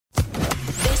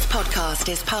podcast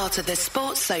is part of the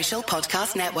Sports Social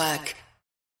Podcast Network.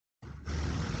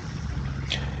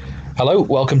 Hello,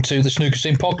 welcome to the Snooker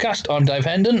Scene podcast. I'm Dave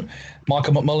Hendon.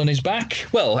 Michael McMullen is back.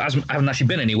 Well, haven't actually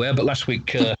been anywhere, but last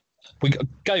week we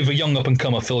gave a young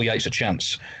up-and-comer Phil Yates a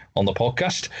chance on the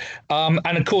podcast.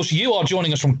 And of course, you are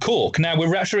joining us from Cork. Now,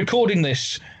 we're actually recording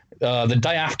this the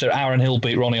day after Aaron Hill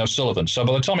beat Ronnie O'Sullivan. So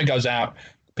by the time it goes out,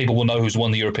 people will know who's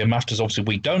won the European Masters. Obviously,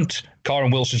 we don't.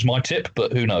 Kyron Wilson's my tip,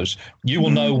 but who knows? You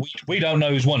will know. We don't know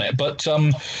who's won it. But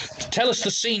tell us the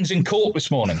scenes in Cork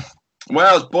this morning.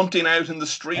 Well, it's bunting out in the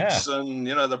streets and,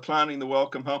 they're planning the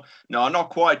welcome home. No, not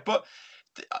quite. But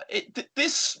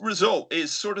this result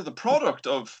is sort of the product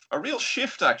of a real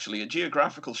shift, actually, a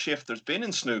geographical shift there's been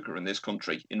in snooker in this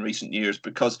country in recent years.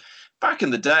 Because back in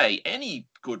the day, any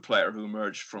good player who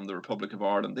emerged from the Republic of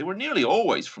Ireland, they were nearly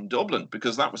always from Dublin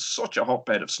because that was such a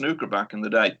hotbed of snooker back in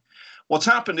the day. What's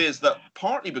happened is that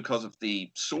partly because of the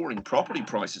soaring property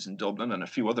prices in Dublin and a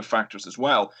few other factors as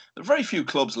well, there are very few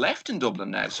clubs left in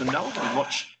Dublin now, so nobody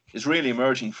much is really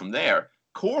emerging from there.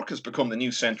 Cork has become the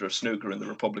new centre of snooker in the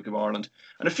Republic of Ireland,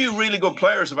 and a few really good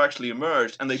players have actually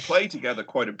emerged, and they play together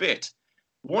quite a bit.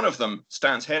 One of them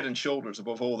stands head and shoulders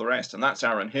above all the rest, and that's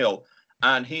Aaron Hill,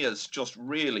 and he has just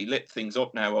really lit things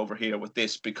up now over here with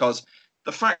this, because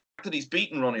the fact that he's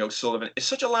beaten Ronnie O'Sullivan is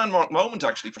such a landmark moment,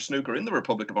 actually, for snooker in the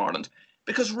Republic of Ireland,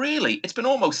 because really, it's been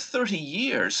almost 30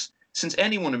 years since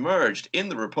anyone emerged in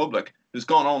the Republic who's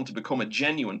gone on to become a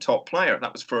genuine top player.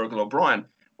 That was Fergal O'Brien.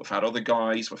 We've had other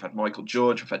guys, we've had Michael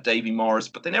Judge, we've had Davy Morris,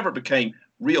 but they never became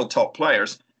real top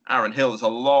players. Aaron Hill is a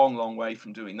long, long way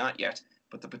from doing that yet,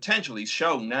 but the potential he's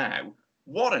shown now,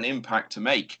 what an impact to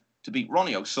make to beat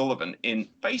Ronnie O'Sullivan in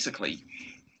basically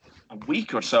a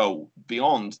week or so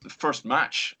beyond the first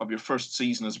match of your first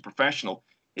season as a professional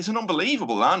is an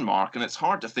unbelievable landmark, and it's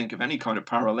hard to think of any kind of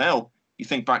parallel. You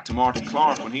think back to Martin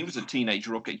Clark when he was a teenage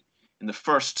rookie. In the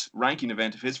first ranking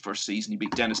event of his first season, he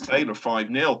beat Dennis Taylor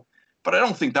 5-0. But I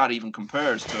don't think that even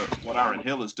compares to what Aaron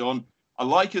Hill has done. I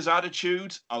like his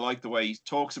attitude. I like the way he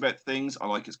talks about things. I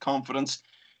like his confidence.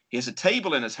 He has a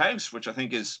table in his house, which I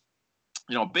think is,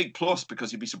 a big plus,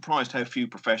 because you'd be surprised how few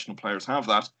professional players have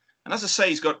that. And as I say,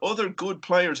 he's got other good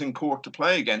players in Cork to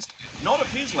play against, not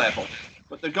of his level,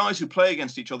 but they're guys who play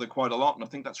against each other quite a lot, and I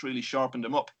think that's really sharpened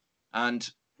him up. And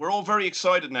we're all very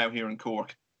excited now here in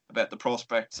Cork about the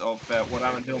prospects of what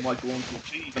Aaron Hill might go on to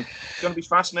achieve, and it's going to be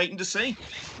fascinating to see.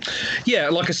 Yeah,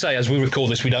 like I say, as we record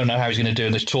this, we don't know how he's going to do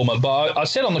in this tournament, but I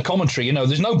said on the commentary,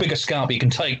 there's no bigger scalp you can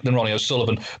take than Ronnie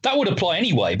O'Sullivan. That would apply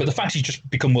anyway, but the fact he's just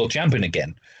become world champion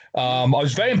again. I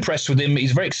was very impressed with him.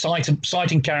 He's a very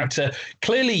exciting character.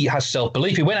 Clearly has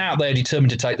self-belief. He went out there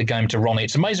determined to take the game to Ronnie.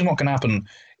 It's amazing what can happen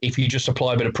if you just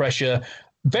apply a bit of pressure.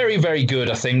 Very, very good,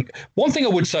 I think. One thing I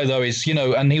would say, though, is,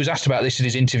 and he was asked about this in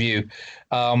his interview,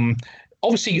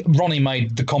 obviously Ronnie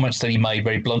made the comments that he made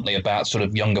very bluntly about sort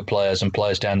of younger players and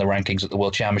players down the rankings at the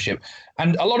World Championship.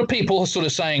 And a lot of people are sort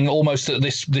of saying almost that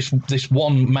this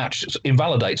one match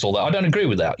invalidates all that. I don't agree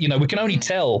with that. We can only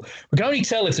tell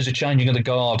if there's a changing of the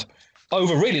guard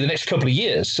over really the next couple of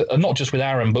years, not just with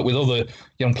Aaron, but with other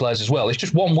young players as well. It's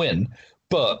just one win.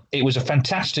 But it was a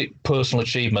fantastic personal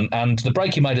achievement, and the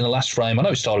break he made in the last frame, I know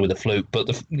it started with a fluke, but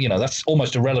that's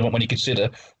almost irrelevant when you consider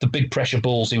the big pressure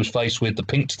balls he was faced with. The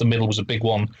pink to the middle was a big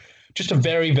one. Just a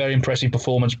very, very impressive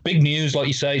performance. Big news, like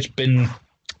you say, it's been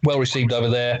well received over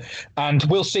there, and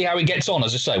we'll see how he gets on.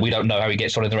 As I say, we don't know how he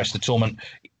gets on in the rest of the tournament.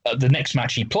 The next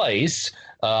match he plays,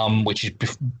 which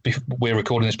is we're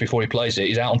recording this before he plays it,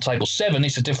 he's out on table 7.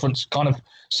 It's a different kind of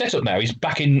setup now. He's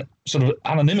back in sort of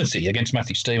anonymity against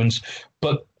Matthew Stevens.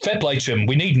 But fair play to him.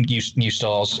 We need new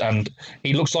stars, and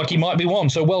he looks like he might be one.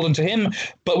 So well done to him.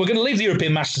 But we're going to leave the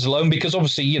European Masters alone because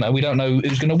obviously, we don't know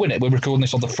who's going to win it. We're recording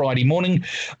this on the Friday morning.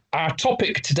 Our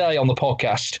topic today on the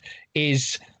podcast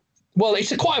is, well,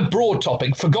 it's quite a broad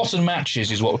topic. Forgotten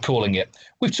matches is what we're calling it.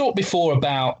 We've talked before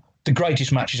about the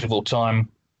greatest matches of all time.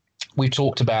 We've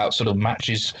talked about sort of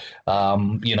matches,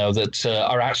 that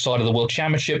are outside of the World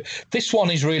Championship. This one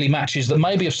is really matches that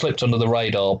maybe have slipped under the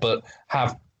radar, but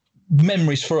have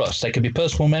memories for us. They could be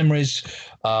personal memories.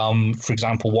 For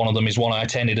example, one of them is one I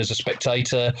attended as a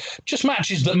spectator. Just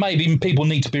matches that maybe people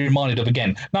need to be reminded of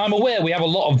again. Now, I'm aware we have a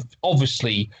lot of,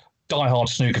 obviously, diehard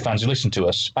snooker fans who listen to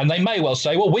us, and they may well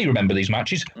say, well, we remember these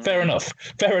matches. Fair enough.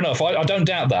 I don't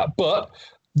doubt that. But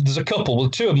there's a couple. Well,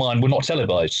 2 of mine were not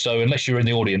televised, so unless you're in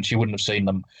the audience, you wouldn't have seen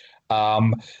them.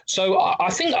 So I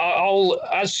think I'll,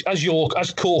 as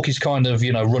Cork is kind of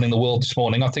running the world this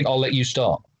morning, I think I'll let you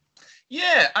start.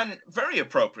 Yeah, and very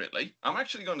appropriately, I'm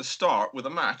actually going to start with a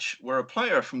match where a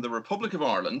player from the Republic of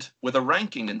Ireland with a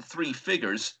ranking in 3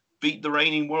 figures beat the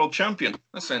reigning world champion.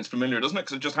 That sounds familiar, doesn't it?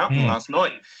 Because it just happened last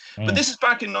night. But this is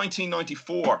back in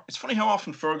 1994. It's funny how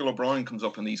often Fergal O'Brien comes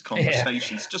up in these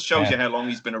conversations. Just shows you how long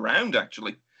he's been around,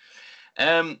 actually.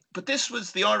 But this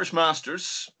was the Irish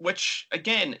Masters, which,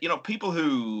 again, people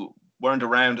who weren't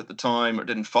around at the time or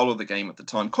didn't follow the game at the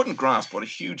time couldn't grasp what a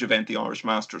huge event the Irish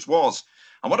Masters was.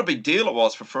 And what a big deal it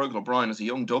was for Fergal O'Brien as a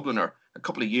young Dubliner a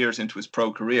couple of years into his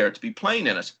pro career to be playing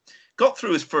in it. Got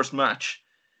through his first match,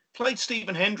 played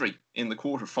Stephen Hendry in the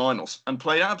quarterfinals and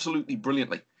played absolutely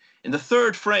brilliantly. In the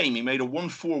third frame, he made a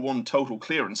 1-4-1 total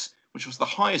clearance, which was the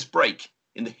highest break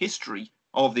in the history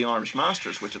of the Irish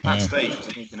Masters, which at that stage was,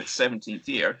 I think, in its 17th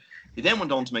year. He then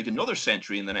went on to make another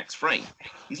century in the next frame.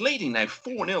 He's leading now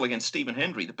 4-0 against Stephen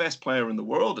Hendry, the best player in the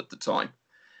world at the time,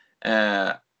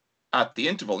 at the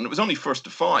interval. And it was only first to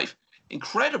 5.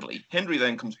 Incredibly, Hendry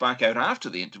then comes back out after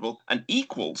the interval and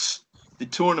equals the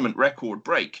tournament record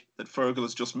break that Fergal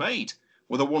has just made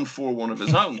with a 1-4-1 of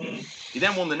his own. He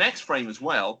then won the next frame as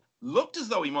well, looked as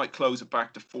though he might close it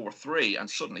back to 4-3, and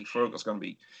suddenly Fergal's going to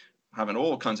be having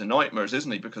all kinds of nightmares,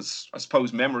 isn't he? Because I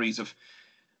suppose memories of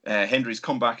Hendry's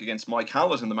comeback against Mike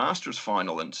Hallett in the Masters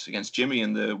final and against Jimmy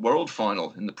in the World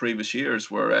final in the previous years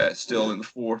were still in the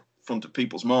forefront of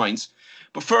people's minds.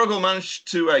 But Fergal managed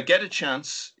to get a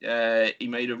chance. He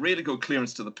made a really good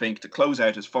clearance to the pink to close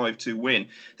out his 5-2 win.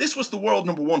 This was the world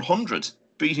number 100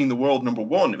 beating the world number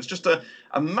 1. It was just a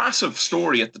massive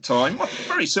story at the time,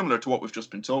 very similar to what we've just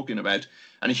been talking about,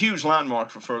 and a huge landmark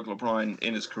for Fergal O'Brien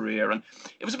in his career. And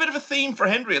it was a bit of a theme for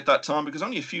Hendry at that time because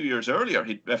only a few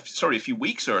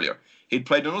weeks earlier, he'd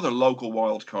played another local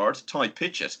wild card, Ty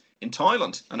Pitchett, in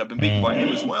Thailand, and had been beaten by him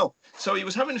as well. So he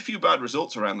was having a few bad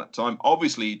results around that time.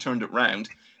 Obviously, he turned it round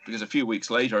because a few weeks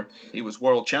later, he was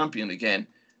world champion again.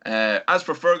 As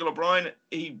for Fergal O'Brien,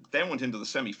 he then went into the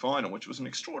semi-final, which was an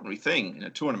extraordinary thing in a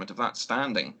tournament of that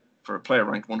standing for a player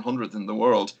ranked 100th in the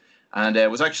world. And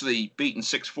was actually beaten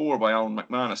 6-4 by Alan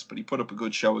McManus, but he put up a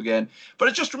good show again. But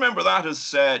I just remember that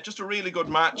as just a really good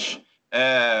match.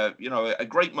 A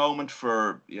great moment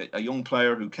for a young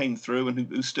player who came through and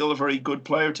who's still a very good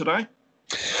player today.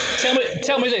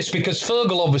 Tell me this, because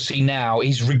Fergal obviously now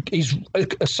he's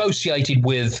associated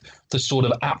with the sort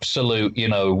of absolute,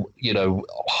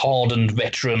 hardened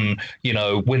veteran,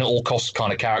 win at all costs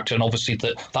kind of character, and obviously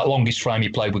that longest frame he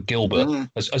played with Gilbert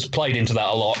has played into that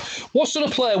a lot. What sort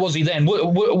of player was he then?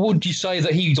 Would you say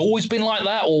that he's always been like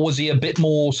that, or was he a bit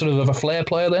more sort of a flair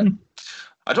player then?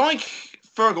 I don't think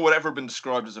Fergal would ever have been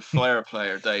described as a flair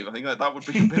player, Dave. I think that would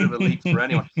be a bit of a leap for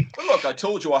anyone. But look, I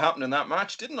told you what happened in that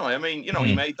match, didn't I? I mean,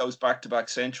 he made those back-to-back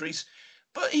centuries,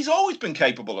 but he's always been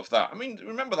capable of that. I mean,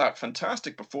 remember that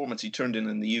fantastic performance he turned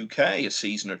in the UK a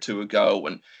season or two ago,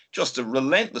 and just a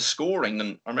relentless scoring.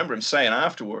 And I remember him saying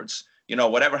afterwards,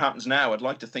 whatever happens now, I'd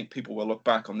like to think people will look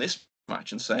back on this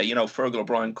match and say, Fergal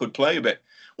O'Brien could play a bit.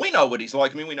 We know what he's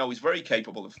like. I mean, we know he's very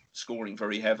capable of scoring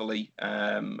very heavily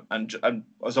and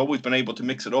has always been able to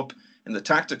mix it up in the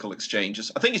tactical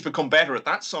exchanges. I think he's become better at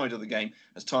that side of the game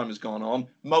as time has gone on.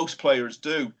 Most players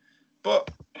do.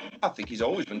 But I think he's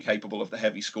always been capable of the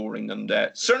heavy scoring. And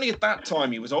certainly at that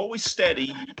time, he was always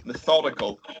steady,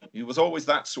 methodical. He was always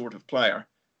that sort of player.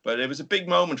 But it was a big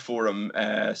moment for him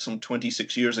some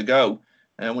 26 years ago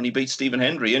when he beat Stephen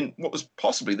Hendry in what was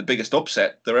possibly the biggest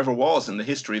upset there ever was in the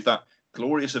history of that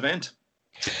glorious event.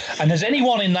 And has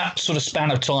anyone in that sort of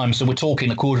span of time, so we're talking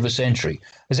a quarter of a century,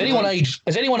 has anyone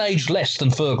aged less than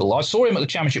Fergal? I saw him at the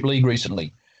Championship League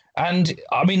recently, and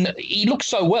I mean, he looks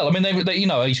so well. I mean,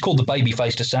 he's called the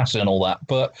baby-faced assassin and all that,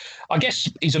 but I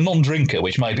guess he's a non-drinker,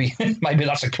 which maybe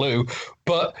that's a clue.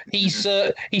 But he's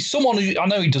someone who, I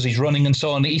know he does his running and so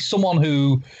on. He's someone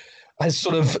who has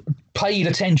sort of paid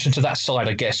attention to that side,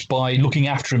 I guess, by looking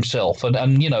after himself.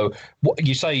 And what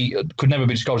you say could never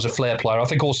be described as a flair player, I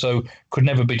think also could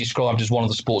never be described as one of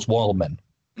the sport's wild men.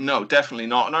 No, definitely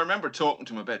not. And I remember talking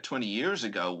to him about 20 years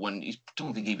ago when I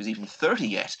don't think he was even 30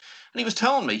 yet. And he was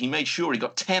telling me he made sure he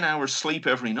got 10 hours sleep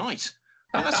every night.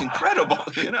 And that's incredible,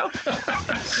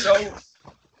 So,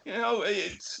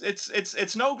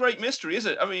 it's no great mystery, is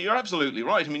it? I mean, you're absolutely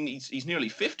right. I mean, he's nearly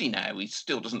 50 now. He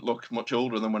still doesn't look much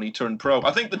older than when he turned pro.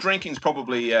 I think the drinking's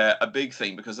probably a big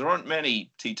thing because there aren't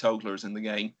many teetotalers in the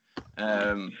game.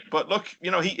 But look,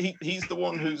 he's the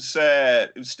one who's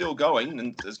still going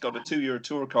and has got a 2-year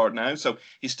tour card now, so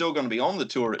he's still going to be on the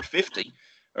tour at 50.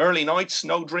 Early nights,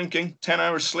 no drinking, 10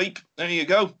 hours sleep. There you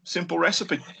go. Simple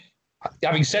recipe.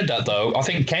 Having said that, though, I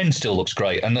think Ken still looks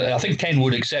great, and I think Ken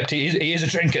would accept he is a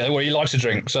drinker where he likes to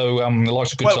drink, so he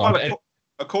likes a good time.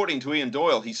 according to Ian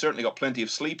Doyle, he certainly got plenty of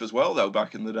sleep as well, though,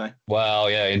 back in the day. Well,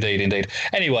 yeah, indeed.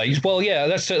 Anyway, well, yeah,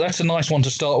 that's a nice one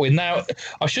to start with. Now,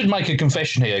 I should make a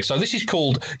confession here. So this is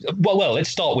called, well, let's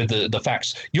start with the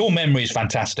facts. Your memory is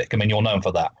fantastic. I mean, you're known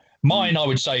for that. Mine, I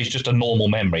would say, is just a normal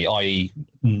memory, i.e.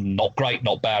 not great,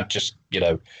 not bad, just,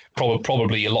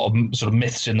 probably a lot of sort of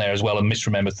myths in there as well and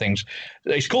misremembered things.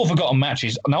 It's called Forgotten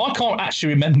Matches. Now, I can't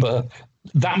actually remember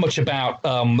that much about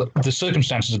the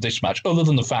circumstances of this match, other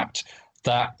than the fact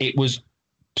that it was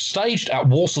staged at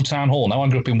Walsall Town Hall. Now, I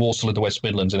grew up in Walsall in the West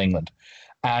Midlands in England,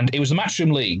 and it was the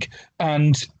Matchroom League.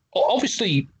 And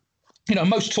obviously,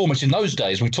 most tournaments in those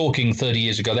days, we're talking 30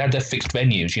 years ago, they had their fixed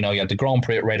venues. You had the Grand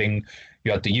Prix at Reading,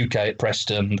 you had the UK at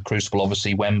Preston, the Crucible,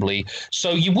 obviously, Wembley.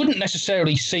 So you wouldn't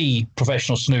necessarily see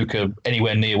professional snooker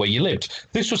anywhere near where you lived.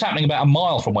 This was happening about a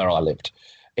mile from where I lived.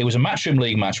 It was a Matchroom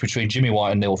League match between Jimmy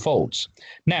White and Neil Foulds.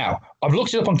 Now, I've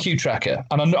looked it up on Q Tracker,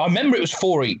 and I remember it was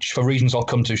 4 each for reasons I'll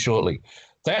come to shortly.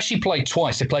 They actually played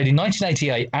twice. They played in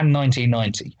 1988 and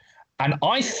 1990. And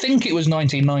I think it was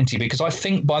 1990 because I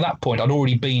think by that point I'd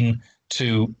already been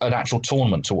to an actual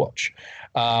tournament to watch.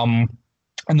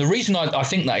 And the reason I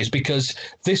think that is because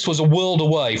this was a world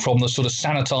away from the sort of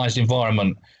sanitized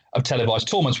environment of televised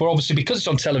tournaments, where obviously because it's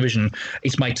on television,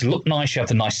 it's made to look nice. You have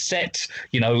the nice set.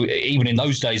 Even in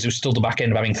those days, it was still the back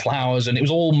end of having flowers, and it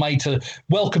was all made to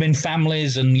welcome in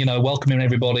families and welcome in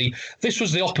everybody. This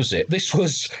was the opposite. This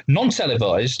was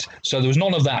non-televised, so there was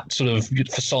none of that sort of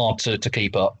facade to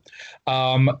keep up.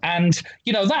 And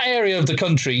that area of the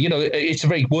country, it's a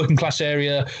very working class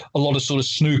area. A lot of sort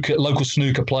of local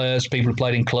snooker players, people who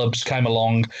played in clubs came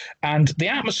along, and the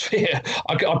atmosphere,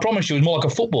 I promise you, was more like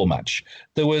a football match.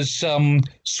 There was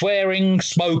swearing,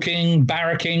 smoking,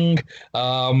 barracking.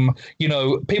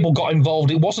 People got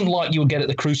involved. It wasn't like you would get at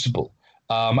the Crucible,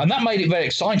 and that made it very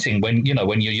exciting. When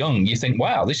you're young, you think,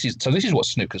 wow, this is what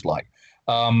snooker's like.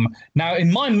 Now,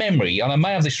 in my memory, and I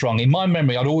may have this wrong, in my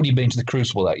memory, I'd already been to the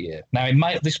Crucible that year. Now,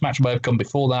 this match may have come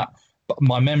before that, but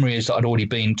my memory is that I'd already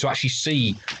been to actually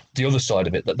see the other side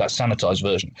of it, that sanitized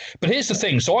version. But here's the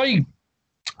thing. So I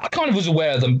kind of was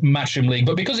aware of the Matchroom League,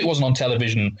 but because it wasn't on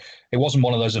television, it wasn't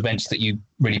one of those events that you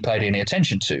really paid any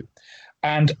attention to.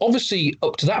 And obviously,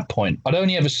 up to that point, I'd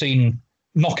only ever seen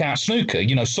knockout snooker.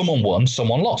 Someone won,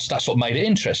 someone lost. That's what made it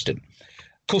interesting.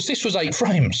 Of course, this was 8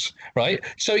 frames, right?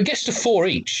 So it gets to 4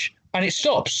 each, and it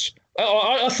stops.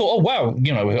 I thought, oh wow,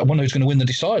 I wonder who's going to win the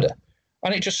decider,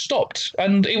 and it just stopped.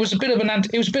 And it was a bit of an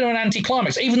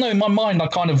anticlimax, even though in my mind I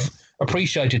kind of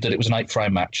appreciated that it was an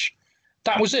 8-frame match.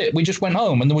 That was it. We just went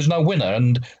home, and there was no winner,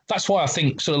 and that's why I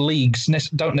think sort of leagues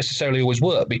don't necessarily always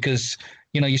work, because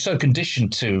you're so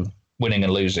conditioned to winning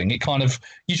and losing. You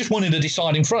just wanted a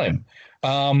deciding frame.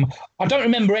 I don't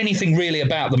remember anything really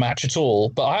about the match at all,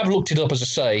 but I have looked it up, as I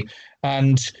say,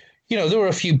 and there were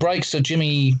a few breaks. So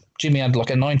Jimmy had like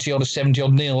a 90-odd, a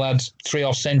 70-odd. Neil had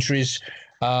 3 centuries.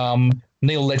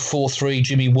 Neil led 4-3.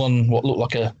 Jimmy won what looked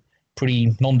like a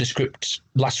pretty nondescript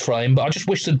last frame, but I just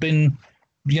wish there'd been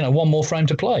one more frame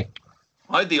to play.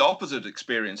 I had the opposite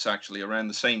experience actually around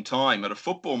the same time at a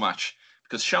football match,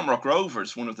 because Shamrock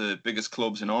Rovers, one of the biggest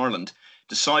clubs in Ireland,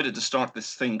 decided to start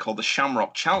this thing called the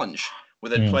Shamrock Challenge, where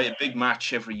they'd play a big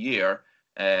match every year,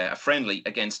 a friendly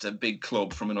against a big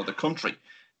club from another country.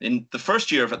 In the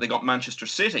first year of it, they got Manchester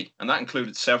City, and that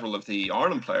included several of the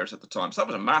Ireland players at the time. So that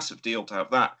was a massive deal to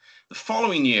have that. The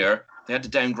following year, they had to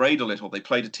downgrade a little. They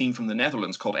played a team from the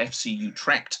Netherlands called FC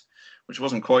Utrecht, which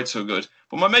wasn't quite so good.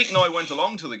 But my mate and I went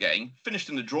along to the game, finished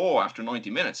in a draw after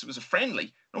 90 minutes. It was a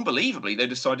friendly. Unbelievably, they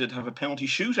decided to have a penalty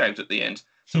shootout at the end.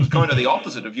 So it was kind of the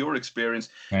opposite of your experience.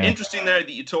 Yeah. Interesting there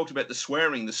that you talked about the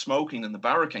swearing, the smoking, and the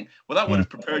barracking. Well, that would have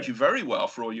prepared you very well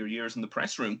for all your years in the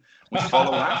press room, which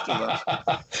followed after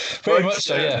that. Very much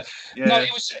so, yeah. No,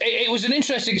 it was an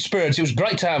interesting experience. It was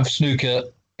great to have snooker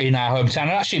in our hometown.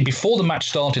 And actually, before the match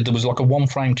started, there was like a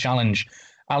 1-frame challenge.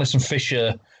 Alison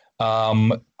Fisher, I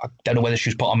don't know whether she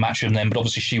was part of Matchroom then, but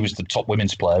obviously she was the top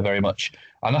women's player very much.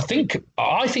 And I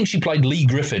think she played Lee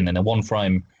Griffin in a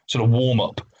 1-frame sort of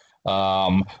warm-up.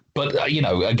 But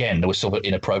again, there were sort of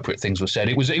inappropriate things were said.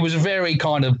 It was a very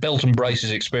kind of belt and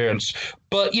braces experience.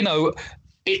 But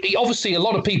obviously a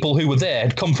lot of people who were there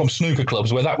had come from snooker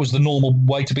clubs where that was the normal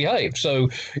way to behave. So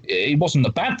it wasn't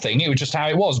a bad thing. It was just how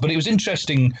it was. But it was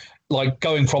interesting, like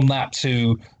going from that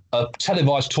to a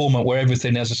televised tournament where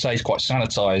everything, as I say, is quite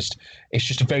sanitized. It's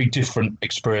just a very different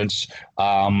experience.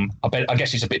 I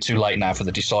guess it's a bit too late now for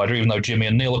the decider, even though Jimmy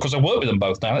and Neil, because I work with them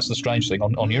both now. That's the strange thing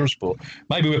on Eurosport.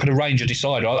 Maybe we could arrange a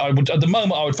decider. I would, at the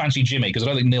moment, I would fancy Jimmy, because I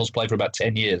don't think Neil's played for about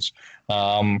 10 years.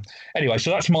 Anyway, so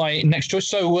that's my next choice.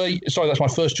 So, sorry, that's my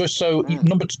first choice. So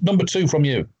number 2 from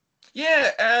you.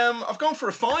 Yeah, I've gone for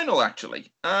a final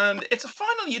actually, and it's a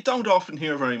final you don't often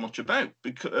hear very much about,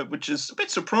 because, which is a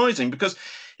bit surprising because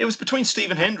it was between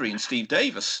Stephen Hendry and Steve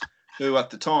Davis, who at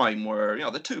the time were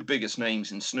the two biggest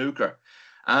names in snooker,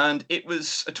 and it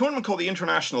was a tournament called the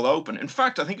International Open. In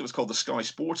fact, I think it was called the Sky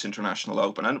Sports International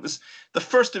Open, and it was the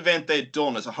first event they'd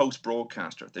done as a host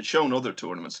broadcaster. They'd shown other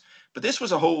tournaments, but this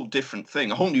was a whole different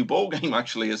thing, a whole new ball game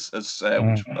actually, which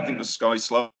I think was Sky's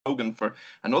slogan for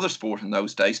another sport in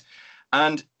those days.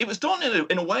 And it was done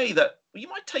in a way that you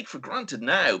might take for granted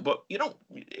now, but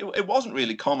it wasn't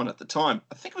really common at the time.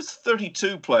 I think it was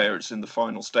 32 players in the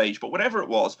final stage, but whatever it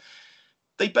was,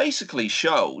 they basically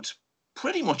showed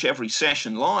pretty much every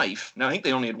session live. Now, I think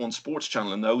they only had one sports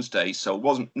channel in those days, so it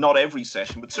wasn't not every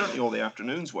session, but certainly all the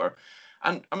afternoons were.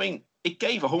 And I mean, it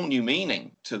gave a whole new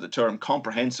meaning to the term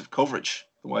comprehensive coverage,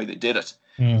 the way they did it.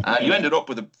 You ended up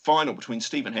with a final between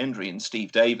Stephen Hendry and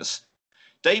Steve Davis.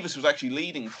 Davis was actually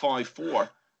leading 5-4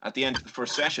 at the end of the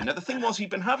first session. Now, the thing was,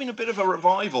 he'd been having a bit of a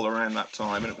revival around that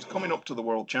time, and it was coming up to the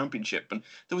World Championship, and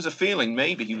there was a feeling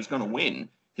maybe he was going to win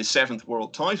his 7th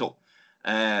world title.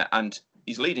 And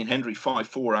he's leading Hendry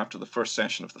 5-4 after the first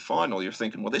session of the final. You're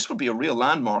thinking, well, this would be a real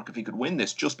landmark if he could win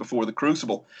this just before the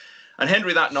Crucible. And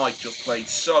Hendry that night just played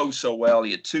so well.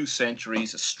 He had 2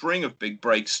 centuries, a string of big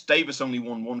breaks. Davis only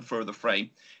won one further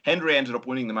frame. Hendry ended up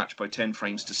winning the match by 10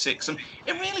 frames to 6. And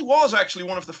it really was actually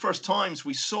one of the first times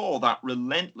we saw that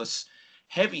relentless,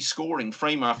 heavy scoring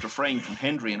frame after frame from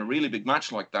Hendry in a really big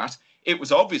match like that. It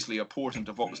was obviously a portent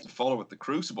of what was to follow at the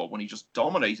Crucible when he just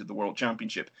dominated the World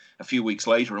Championship a few weeks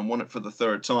later and won it for the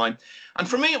 3rd time. And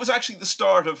for me, it was actually the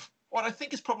start of what I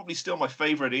think is probably still my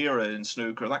favourite era in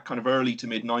snooker, that kind of early to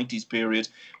mid-90s period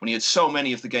when he had so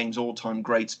many of the game's all-time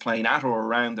greats playing at or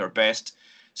around their best,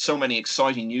 so many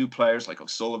exciting new players like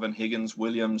O'Sullivan, Higgins,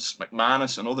 Williams,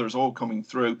 McManus and others all coming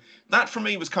through. That for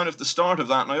me was kind of the start of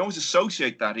that, and I always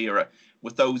associate that era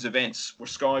with those events where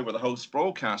Sky were the host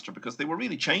broadcaster because they were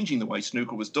really changing the way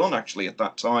snooker was done actually at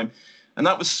that time. And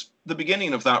that was the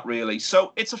beginning of that, really.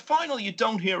 So it's a final you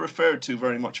don't hear referred to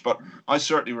very much, but I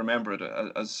certainly remember it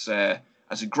as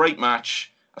a great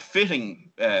match, a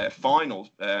fitting final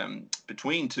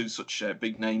between two such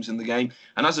big names in the game.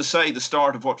 And as I say, the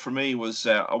start of what for me was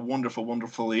a wonderful,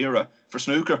 wonderful era for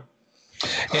snooker.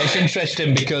 Yeah, it's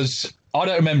interesting because I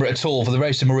don't remember it at all for the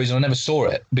very simple reason I never saw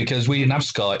it because we didn't have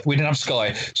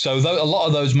Sky. So a lot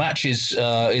of those matches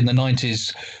in the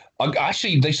 90s,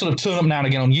 actually, they sort of turn up now and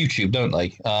again on YouTube, don't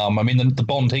they? I mean, the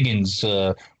Bond Higgins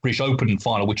British Open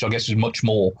final, which I guess is much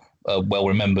more well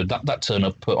remembered, that turned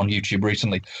up on YouTube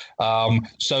recently.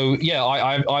 So yeah,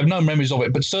 I've no memories of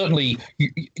it, but certainly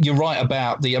you're right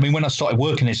about I mean, when I started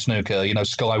working in snooker,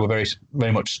 Sky were very,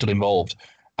 very much still involved.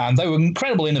 And they were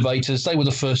incredible innovators. They were the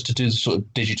first to do the sort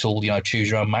of digital, choose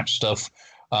your own match stuff.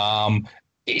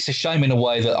 It's a shame in a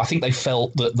way that I think they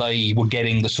felt that they were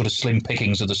getting the sort of slim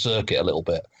pickings of the circuit a little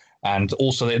bit. And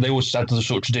also they always had the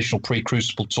sort of traditional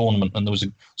pre-Crucible tournament, and there was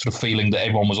a sort of feeling that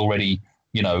everyone was already,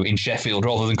 in Sheffield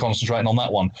rather than concentrating on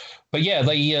that one. But yeah,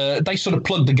 they sort of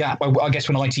plugged the gap. I guess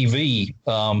when ITV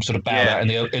sort of bowed out in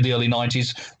the early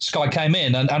 90s, Sky came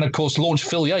in and of course launched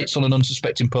Phil Yates on an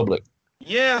unsuspecting public.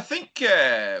 Yeah, I think,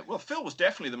 Phil was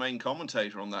definitely the main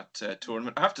commentator on that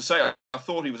tournament. I have to say, I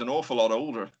thought he was an awful lot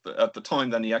older at the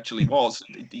time than he actually was.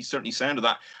 He certainly sounded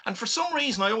that. And for some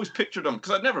reason, I always pictured him,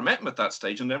 because I'd never met him at that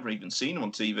stage and never even seen him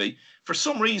on TV. For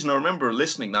some reason, I remember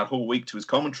listening that whole week to his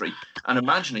commentary and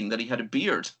imagining that he had a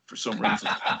beard for some reason.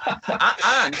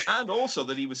 and also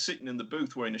that he was sitting in the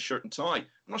booth wearing a shirt and tie. I'm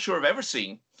not sure I've ever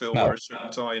seen Phil wear a shirt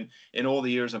and tie in all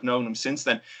the years I've known him since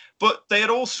then. But they had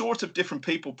all sorts of different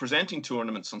people presenting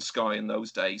tournaments on Sky in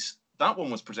those days. That one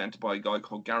was presented by a guy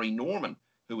called Gary Norman,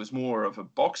 who was more of a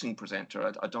boxing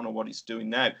presenter. I don't know what he's doing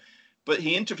now. But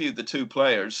he interviewed the two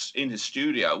players in his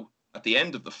studio at the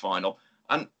end of the final.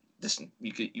 And listen,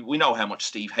 we know how much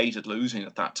Steve hated losing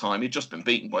at that time. He'd just been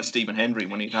beaten by Stephen Hendry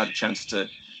when he'd had a chance to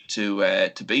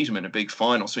beat him in a big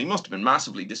final. So he must have been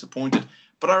massively disappointed.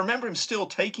 But I remember him still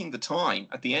taking the time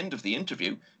at the end of the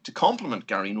interview to compliment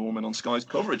Gary Norman on Sky's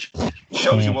coverage. It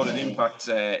shows you what an impact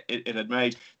it had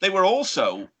made. They were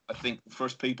also, I think, the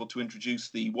first people to introduce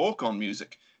the walk-on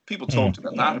music. People talked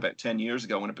about that about 10 years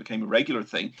ago when it became a regular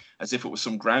thing, as if it was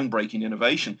some groundbreaking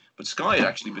innovation. But Sky had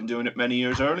actually been doing it many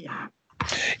years earlier.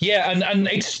 Yeah, and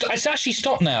it's actually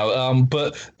stopped now.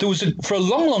 But there was for a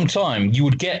long time, you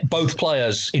would get both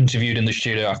players interviewed in the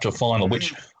studio after a final,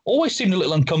 which always seemed a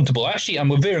little uncomfortable. Actually, and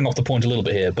we're veering off the point a little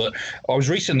bit here, but I was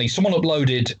recently, someone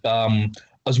uploaded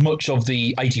as much of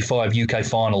the 85 UK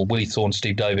final, Willie Thorne,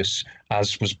 Steve Davis,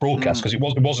 as was broadcast, because it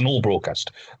wasn't all broadcast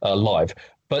live.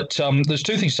 But there's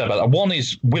two things to say about that. One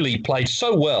is Willie played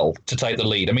so well to take the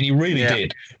lead. I mean, he really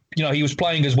did. You know, he was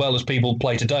playing as well as people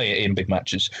play today in big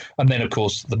matches. And then, of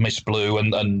course, the Miss Blue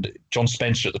and John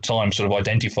Spencer at the time sort of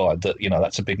identified that, you know,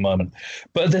 that's a big moment.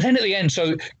 But then at the end,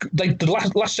 so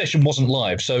the last session wasn't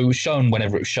live, so it was shown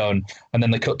whenever it was shown. And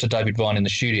then they cut to David Vine in the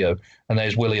studio, and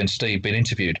there's Willie and Steve being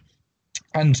interviewed.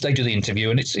 And they do the interview,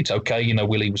 and it's okay. You know,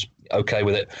 Willie was okay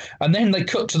with it. And then they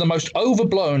cut to the most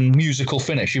overblown musical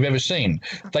finish you've ever seen.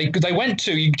 They went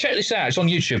to, you can check this out, it's on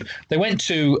YouTube. They went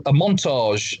to a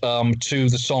montage to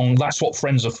the song "That's What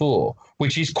Friends Are For,"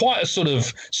 which is quite a sort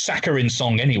of saccharine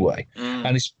song anyway.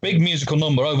 And this big musical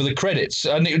number over the credits,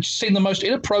 and it seemed the most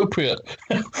inappropriate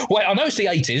way. I know it's the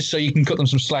 80s, so you can cut them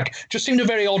some slack. Just seemed a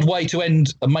very odd way to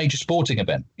end a major sporting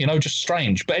event. You know, just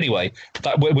strange. But anyway,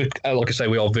 we're like I say,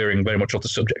 we are veering very much off the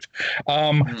subject.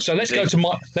 So let's go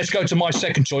to my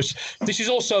second choice. This is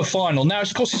also a final. Now,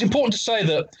 of course, it's important to say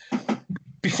that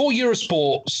before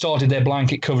Eurosport started their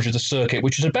blanket coverage of the circuit,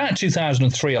 which was about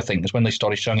 2003, I think, is when they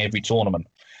started showing every tournament.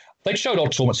 They showed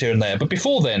odd tournaments here and there, but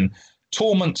before then,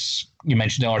 tournaments, you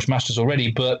mentioned the Irish Masters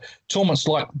already, but tournaments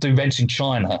like the events in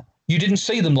China, you didn't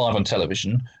see them live on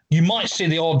television. You might see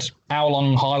the odd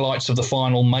hour-long highlights of the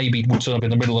final, maybe would turn up in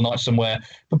the middle of the night somewhere.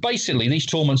 But basically, these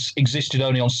tournaments existed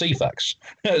only on CFAX,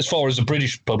 as far as the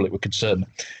British public were concerned.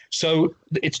 So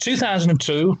it's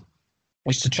 2002.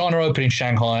 It's the China Open in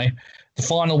Shanghai. The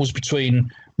final was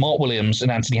between Mark Williams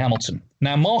and Anthony Hamilton.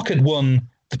 Now, Mark had won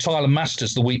the Thailand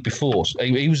Masters the week before. So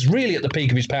he was really at the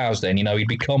peak of his powers then. You know, he'd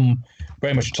become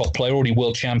very much a top player, already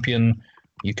world champion,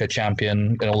 UK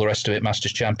champion, and all the rest of it,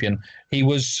 Masters champion. He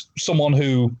was someone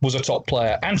who was a top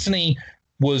player. Anthony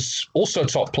was also a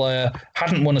top player,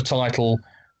 hadn't won a title,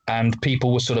 and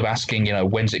people were sort of asking, you know,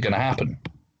 when's it going to happen?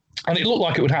 And it looked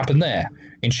like it would happen there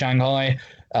in Shanghai.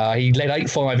 He led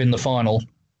 8-5 in the final,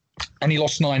 and he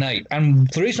lost 9-8. And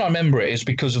the reason I remember it is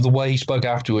because of the way he spoke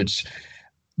afterwards.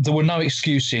 There were no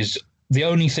excuses. The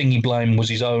only thing he blamed was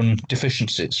his own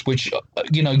deficiencies, which,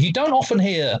 you know, you don't often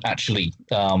hear, actually.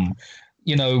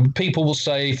 You know, people will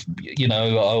say, you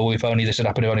know, oh, if only this had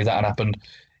happened, if only that had happened.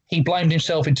 He blamed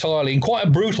himself entirely in quite a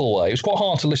brutal way. It was quite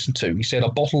hard to listen to. He said, I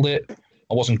bottled it.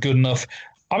 I wasn't good enough.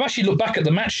 I've actually looked back at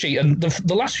the match sheet, and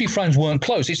the last few frames weren't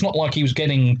close. It's not like he was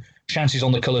getting chances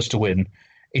on the colours to win.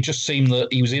 It just seemed that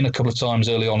he was in a couple of times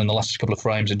early on in the last couple of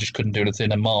frames and just couldn't do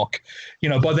anything. And Mark, you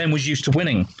know, by then was used to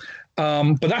winning.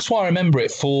 But that's why I remember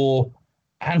it, for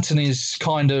Anthony's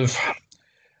kind of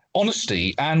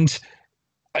honesty. And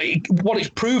what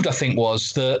it proved, I think,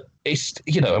 was that it's,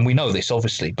 you know, and we know this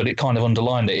obviously, but it kind of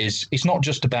underlined it, is it's not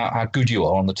just about how good you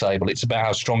are on the table. It's about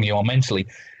how strong you are mentally.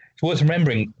 It's worth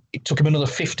remembering it took him another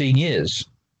 15 years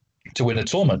to win a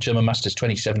tournament, German Masters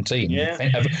 2017. Yeah.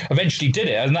 Eventually did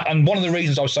it. And one of the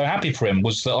reasons I was so happy for him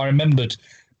was that I remembered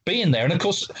being there. And of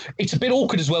course, it's a bit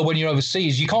awkward as well when you're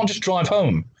overseas. You can't just drive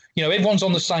home. You know, everyone's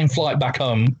on the same flight back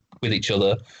home with each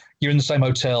other. You're in the same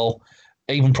hotel,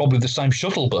 even probably the same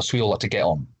shuttle bus we all had to get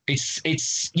on.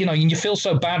 It's you know, you feel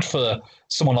so bad for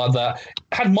someone like that.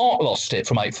 Had Mark lost it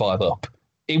from 8-5 up,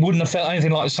 it wouldn't have felt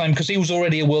anything like the same, because he was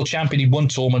already a world champion. He'd won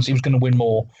tournaments. He was going to win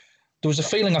more. There was a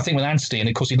feeling, I think, with Anstey, and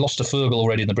of course he'd lost to Fergal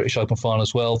already in the British Open final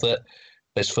as well, that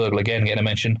there's Fergal again getting a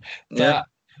mention, that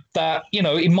you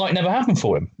know, it might never happen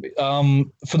for him,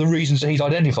 for the reasons that he's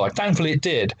identified. Thankfully it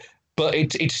did, but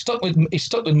it stuck with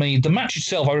me. The match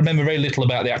itself, I remember very little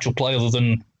about the actual play, other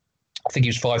than I think he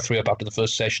was 5-3 up after the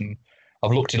first session.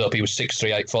 I've looked it up. He was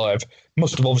 6-3, 8-5.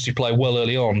 Must have obviously played well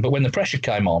early on, but when the pressure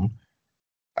came on,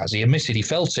 as he admitted, he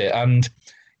felt it. And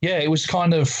yeah, it was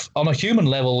kind of, on a human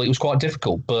level, it was quite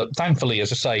difficult. But thankfully,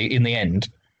 as I say, in the end,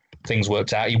 things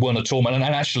worked out. He won a tournament.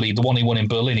 And actually, the one he won in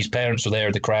Berlin, his parents were there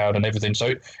at the crowd and everything.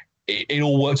 So it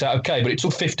all worked out okay. But it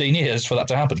took 15 years for that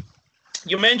to happen.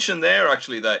 You mentioned there,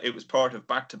 actually, that it was part of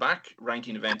back-to-back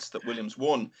ranking events that Williams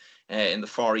won in the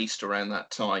Far East around that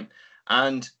time.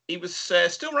 And he was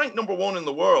still ranked number one in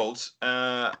the world,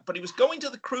 but he was going to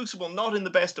the Crucible not in the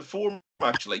best of form,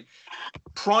 actually,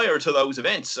 prior to those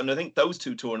events. And I think those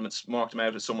two tournaments marked him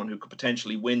out as someone who could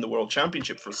potentially win the World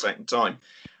Championship for a second time.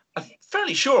 I'm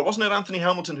fairly sure, wasn't it Anthony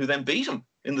Hamilton who then beat him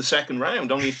in the second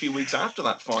round, only a few weeks after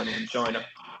that final in China?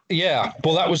 Yeah,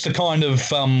 well, that was the kind of...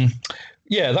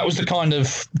 that was the kind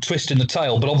of twist in the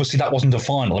tail, but obviously that wasn't a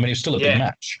final. I mean, it was still a big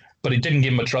match, but it didn't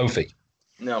give him a trophy.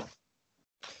 No.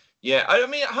 Yeah, I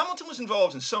mean, Hamilton was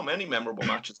involved in so many memorable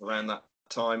matches around that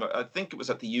time. I think it was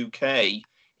at the UK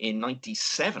in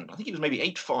 97. I think he was maybe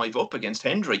 8-5 up against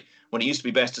Hendry when he used to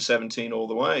be best of 17 all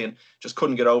the way and just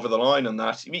couldn't get over the line on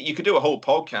that. You could do a whole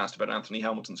podcast about Anthony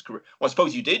Hamilton's career. Well, I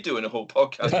suppose you did do a whole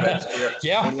podcast about his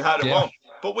career when you had him on.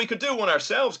 But we could do one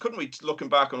ourselves, couldn't we? Looking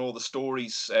back on all the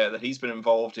stories that he's been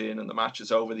involved in and the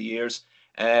matches over the years.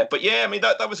 But yeah, I mean,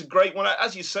 that was a great one.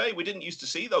 As you say, we didn't used to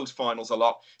see those finals a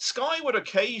lot. Sky would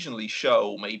occasionally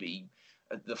show maybe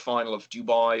the final of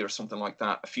Dubai or something like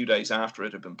that a few days after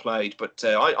it had been played. But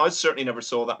I certainly never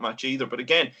saw that match either. But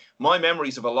again, my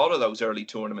memories of a lot of those early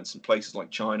tournaments in places like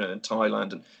China and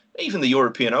Thailand and even the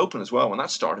European Open as well, when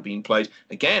that started being played,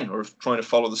 again, or trying to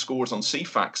follow the scores on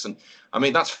CFAX. And I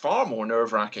mean, that's far more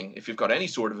nerve-wracking if you've got any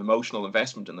sort of emotional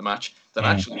investment in the match than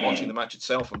actually watching the match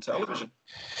itself on television.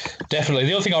 Definitely.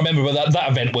 The other thing I remember about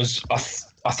that event was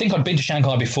I think I'd been to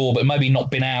Shanghai before, but maybe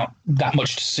not been out that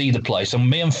much to see the place. And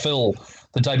me and Phil,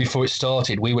 the day before it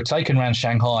started, we were taken around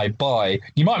Shanghai by,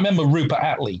 you might remember Rupert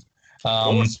Attlee.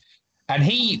 And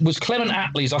he was Clement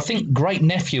Attlee's, I think, great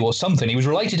nephew or something. He was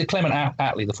related to Clement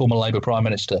Attlee, the former Labour Prime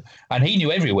Minister. And he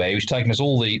knew everywhere. He was taking us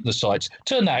all the sites.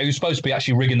 Turned out he was supposed to be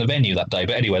actually rigging the venue that day.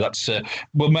 But anyway, that's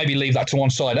we'll maybe leave that to one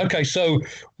side. Okay, so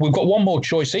we've got one more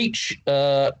choice each.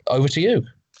 Over to you.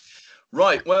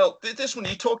 Right. Well, this one,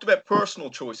 you talked about personal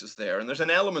choices there, and there's an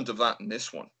element of that in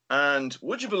this one. And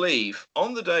would you believe,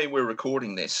 on the day we're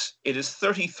recording this, it is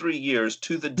 33 years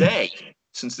to the day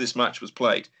since this match was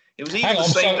played. It was even the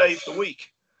same day of the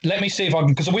week. Let me see if I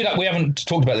can, because we haven't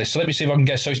talked about this, so let me see if I can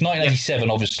guess. So it's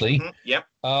 1987, obviously. Mm-hmm.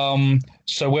 Yep.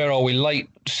 So where are we? Late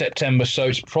September, so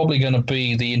it's probably going to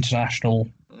be the international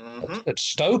at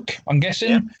Stoke, I'm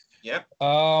guessing. Yep.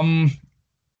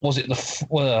 Was it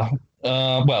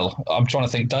well, I'm trying to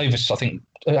think. Davis, I think.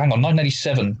 Hang on,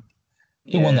 1987.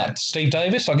 Who won that? Steve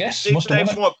Davis, I guess. Steve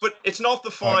Davis won, but it's not the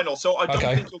final, so I don't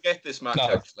think you'll get this match,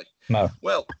 actually. No.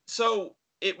 Well, so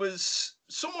it was,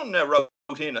 someone wrote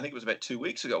in, I think it was about 2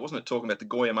 weeks ago, wasn't it, talking about the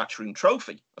Goya Matchroom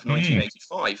Trophy of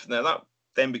 1985. Now, that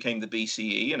then became the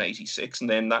BCE in 86, and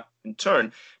then that, in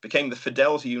turn, became the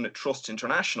Fidelity Unit Trusts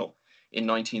International in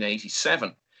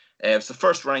 1987. It was the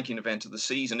first ranking event of the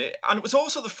season, and it was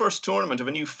also the first tournament of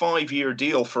a new 5-year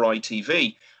deal for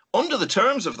ITV. Under the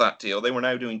terms of that deal, they were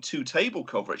now doing 2-table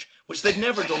coverage, which they'd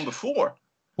never done before.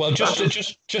 Well, just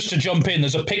to jump in,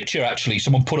 there's a picture actually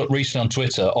someone put up recently on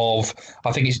Twitter of,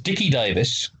 I think it's Dickie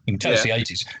Davis. You can tell it's the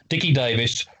 80s. Dickie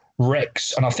Davis,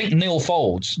 Rex, and I think Neil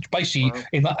Folds, basically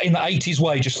in the 80s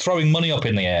way, just throwing money up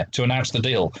in the air to announce the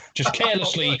deal, just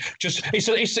carelessly. It's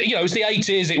the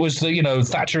 80s. It was the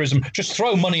Thatcherism. Just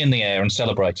throw money in the air and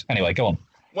celebrate. Anyway, go on.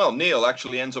 Well, Neil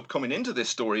actually ends up coming into this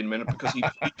story in a minute because he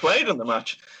played in the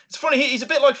match. It's funny, he's a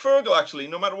bit like Fergal, actually.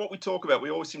 No matter what we talk about, we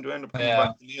always seem to end up coming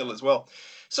back to Neil as well.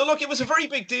 So, look, it was a very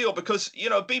big deal because,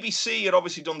 BBC had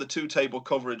obviously done the 2-table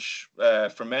coverage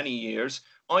for many years.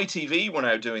 ITV were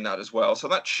now doing that as well. So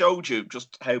that showed you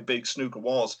just how big snooker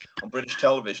was on British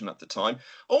television at the time.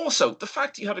 Also, the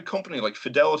fact you had a company like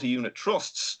Fidelity Unit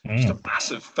Trusts, just a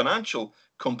massive financial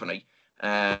company.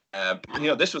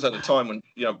 This was at a time when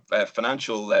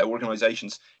financial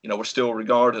organizations were still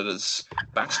regarded as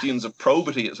bastions of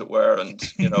probity, as it were, and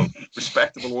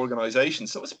respectable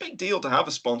organizations. So it was a big deal to have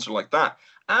a sponsor like that,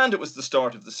 and it was the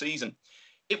start of the season.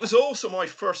 It was also my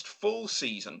first full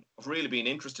season of really being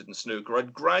interested in snooker.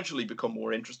 I'd gradually become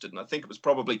more interested, and I think it was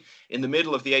probably in the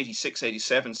middle of the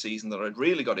 86-87 season that I'd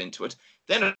really got into it.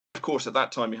 Then, of course, at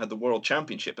that time you had the World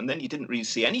Championship, and then you didn't really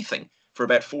see anything for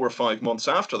about 4 or 5 months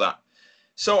after that.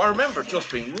 So I remember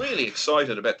just being really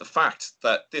excited about the fact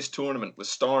that this tournament was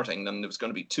starting and there was going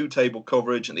to be 2-table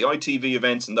coverage, and the ITV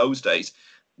events in those days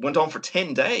went on for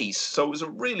 10 days. So it was a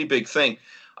really big thing.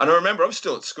 And I remember I was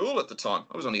still at school at the time.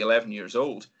 I was only 11 years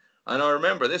old. And I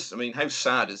remember this. I mean, how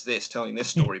sad is this, telling this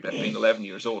story about being 11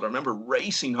 years old? I remember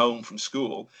racing home from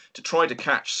school to try to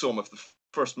catch some of the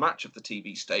first match of the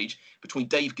TV stage between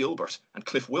Dave Gilbert and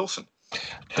Cliff Wilson.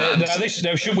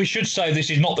 We should say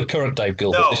this is not the current Dave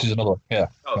Gilbert. No, this is another. Yeah.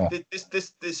 No, yeah.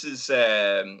 This is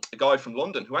a guy from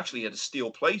London who actually had a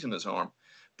steel plate in his arm,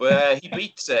 but he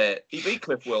beat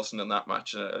Cliff Wilson in that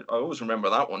match. I always remember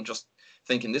that one, just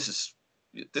thinking this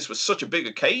was such a big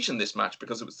occasion, this match,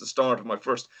 because it was the start of my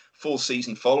first full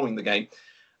season following the game.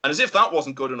 And as if that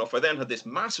wasn't good enough, I then had this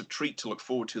massive treat to look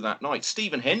forward to that night.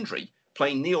 Stephen Hendry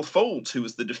playing Neil Folds, who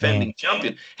was the defending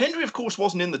champion. Hendry, of course,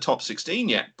 wasn't in the top 16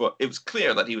 yet, but it was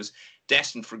clear that he was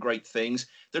destined for great things.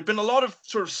 There'd been a lot of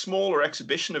sort of smaller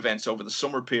exhibition events over the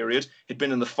summer period. He'd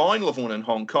been in the final of one in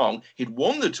Hong Kong. He'd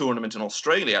won the tournament in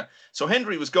Australia. So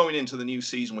Hendry was going into the new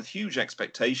season with huge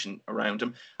expectation around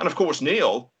him. And of course,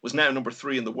 Neil was now number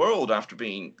 3 in the world after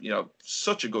being,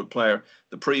 such a good player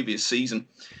the previous season.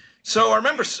 So I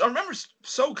remember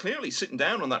so clearly sitting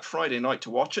down on that Friday night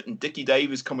to watch it, and Dickie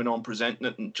Davis coming on presenting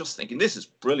it, and just thinking, this is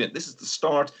brilliant. This is the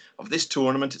start of this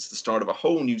tournament. It's the start of a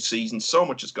whole new season. So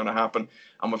much is going to happen,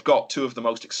 and we've got 2 of the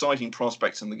most exciting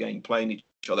prospects in the game playing each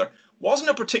each other. Wasn't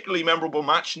a particularly memorable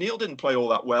match. Neil didn't play all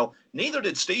that well. Neither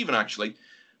did Stephen, actually.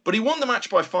 But he won the match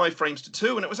by 5 frames to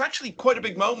 2, and it was actually quite a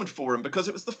big moment for him because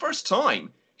it was the first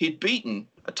time he'd beaten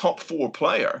a top 4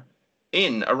 player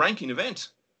in a ranking event.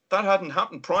 That hadn't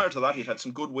happened. Prior to that, he'd had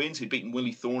some good wins. He'd beaten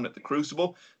Willie Thorne at the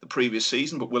Crucible the previous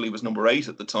season, but Willie was number 8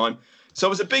 at the time. So it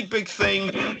was a big, big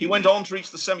thing. He went on to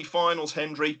reach the semi-finals,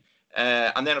 Hendry.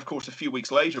 And then, of course, a few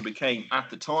weeks later became, at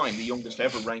the time, the youngest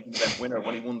ever ranking event winner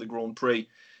when he won the Grand Prix.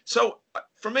 So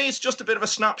for me, it's just a bit of a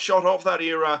snapshot of that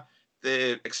era.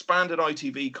 The expanded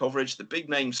ITV coverage, the big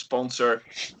name sponsor,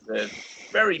 the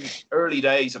very early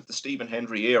days of the Stephen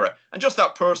Hendry era, and just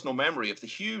that personal memory of the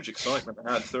huge excitement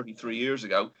I had 33 years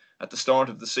ago at the start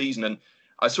of the season. And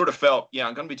I sort of felt, yeah,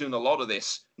 I'm going to be doing a lot of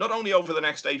this, not only over the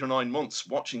next 8 or 9 months,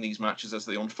 watching these matches as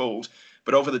they unfold,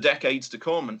 but over the decades to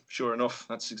come. And sure enough,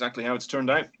 that's exactly how it's turned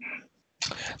out.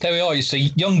 There we are. You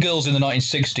see, young girls in the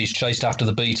 1960s chased after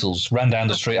the Beatles, ran down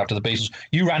the street after the Beatles.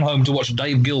 You ran home to watch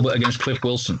Dave Gilbert against Cliff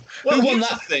Wilson. Well, who won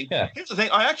that thing? Yeah. Here's the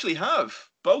thing. I actually have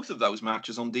both of those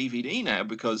matches on DVD now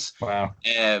because wow.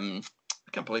 I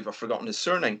can't believe I've forgotten his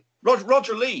surname.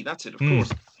 Roger Lee, that's it, of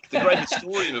course. The great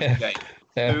historian of the game.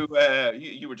 Yeah. Who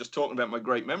you were just talking about my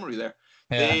great memory there.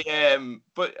 Yeah.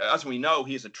 But as we know,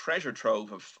 he has a treasure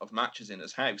trove of matches in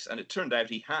his house, and it turned out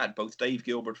he had both Dave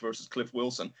Gilbert versus Cliff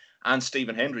Wilson and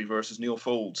Stephen Hendry versus Neil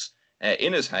Foulds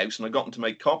in his house, and I got him to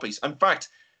make copies. In fact,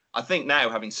 I think now,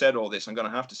 having said all this, I'm going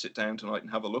to have to sit down tonight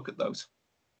and have a look at those.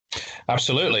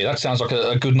 Absolutely, that sounds like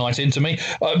a good night in to me.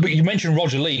 But you mentioned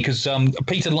Roger Lee because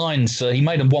Peter Lyons he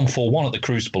made a 141 at the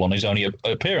Crucible on his only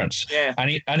appearance, and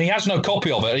he has no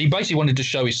copy of it. He basically wanted to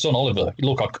show his son Oliver,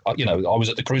 look, I was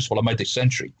at the Crucible, I made this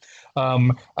century,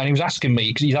 and he was asking me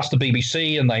because he'd asked the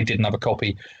BBC and they didn't have a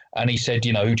copy, and he said,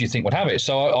 who do you think would have it?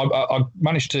 So I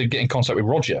managed to get in contact with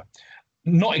Roger,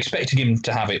 not expecting him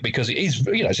to have it because it is,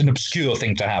 it's an obscure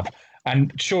thing to have.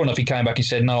 And sure enough, he came back. He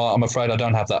said, "No, I'm afraid I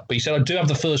don't have that." But he said, "I do have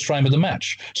the first frame of the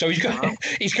match." So he's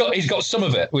got some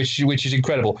of it, which is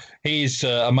incredible. He's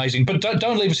amazing. But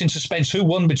don't leave us in suspense. Who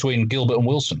won between Gilbert and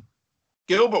Wilson?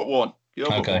 Gilbert won.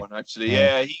 Won, actually.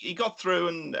 Yeah, he got through,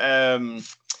 and I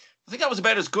think that was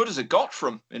about as good as it got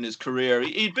from in his career.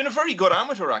 He'd been a very good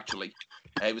amateur, actually.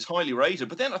 He was highly rated,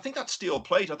 but then I think that steel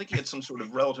plate, I think he had some sort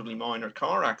of relatively minor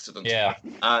car accident. Yeah.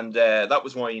 And that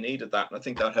was why he needed that. And I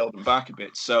think that held him back a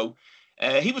bit. So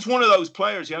he was one of those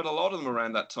players. You had a lot of them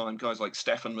around that time. Guys like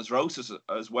Stefan Masros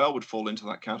as well would fall into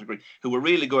that category, who were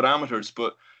really good amateurs,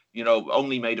 but,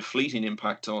 only made a fleeting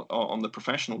impact on the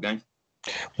professional game.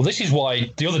 Well, this is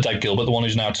why the other Dave Gilbert, the one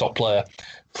who's now a top player,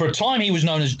 for a time he was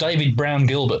known as David Brown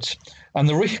Gilbert. And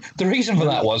the reason for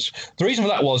that was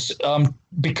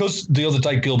because the other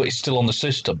Dave Gilbert is still on the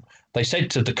system. They said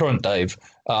to the current Dave,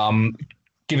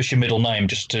 give us your middle name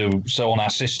so on our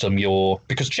system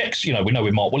because checks, we know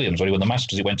with Mark Williams when he won the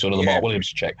Masters, he went to another Mark Williams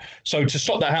check. So to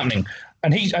stop that happening,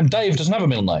 and Dave doesn't have a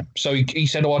middle name, so he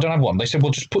said, "Oh, I don't have one." They said,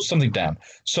 "Well, just put something down."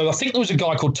 So I think there was a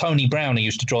guy called Tony Brown who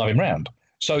used to drive him round.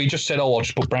 So he just said, "Oh, I'll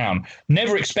just put Brown,"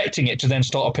 never expecting it to then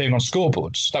start appearing on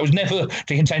scoreboards. That was never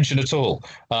the intention at all.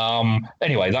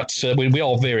 Anyway, that's we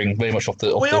are veering very much off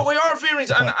the. We are veering,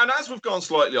 and as we've gone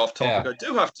slightly off topic, I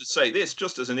do have to say this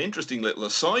just as an interesting little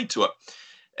aside to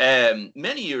it.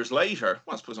 Many years later,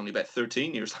 well, I suppose only about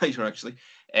 13 years later, actually,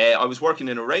 I was working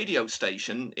in a radio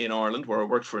station in Ireland where I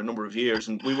worked for a number of years,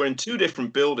 and we were in 2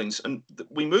 different buildings, and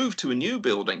we moved to a new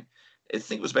building. I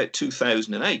think it was about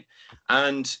 2008.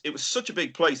 And it was such a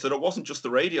big place that it wasn't just the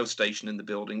radio station in the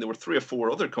building. There were 3 or 4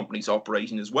 other companies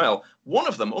operating as well. One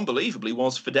of them, unbelievably,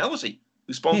 was Fidelity,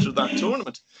 who sponsored that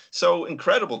tournament. So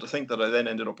incredible to think that I then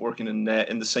ended up working in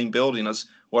the same building as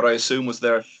what I assume was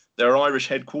their Irish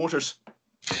headquarters.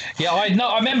 Yeah,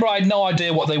 I remember I had no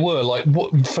idea what they were, like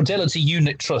what Fidelity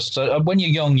Unit Trust. When you're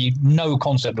young, you no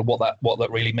concept of what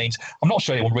that really means. I'm not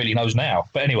sure anyone really knows now.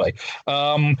 But anyway,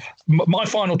 my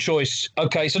final choice.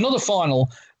 Okay, it's another final.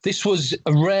 This was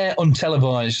a rare,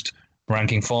 untelevised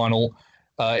ranking final.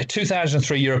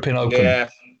 2003 European Open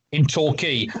in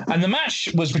Torquay. And the match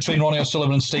was between Ronnie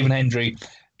O'Sullivan and Stephen Hendry.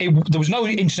 There was no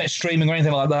internet streaming or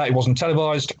anything like that. It wasn't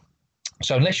televised.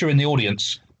 So unless you're in the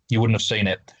audience, you wouldn't have seen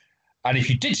it. And if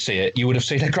you did see it, you would have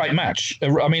seen a great match.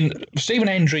 I mean, Stephen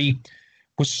Hendry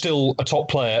was still a top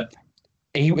player.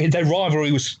 Their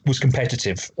rivalry was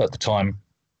competitive at the time.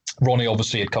 Ronnie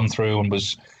obviously had come through and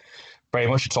was very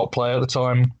much a top player at the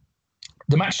time.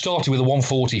 The match started with a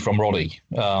 140 from Roddy,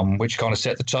 which kind of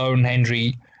set the tone.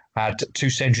 Hendry had 2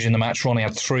 centuries in the match. Ronnie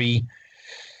had 3.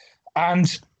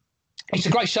 And it's a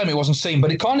great shame it wasn't seen,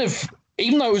 but it kind of...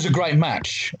 Even though it was a great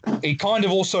match, it kind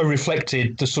of also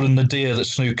reflected the sort of nadir that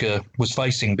snooker was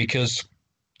facing because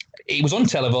it was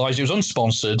untelevised, it was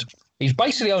unsponsored, He's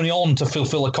basically only on to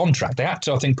fulfill a contract. They had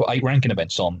to, I think, put 8 ranking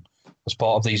events on as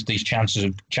part of these chances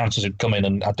had come in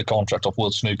and had the contract off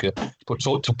World Snooker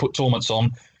to put tournaments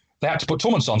on. They had to put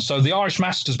tournaments on. So the Irish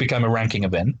Masters became a ranking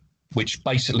event, which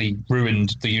basically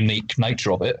ruined the unique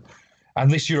nature of it.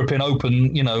 And this European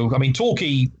Open, I mean,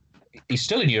 Torquay is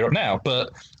still in Europe now,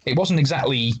 but it wasn't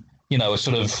exactly, a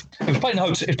sort of. It was played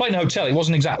in a hotel. It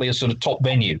wasn't exactly a sort of top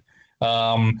venue.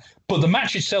 But the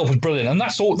match itself was brilliant, and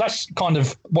that's kind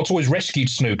of what's always rescued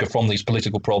snooker from these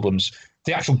political problems.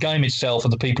 The actual game itself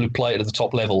and the people who play it at the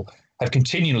top level have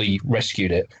continually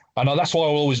rescued it. And that's why I'll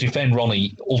always defend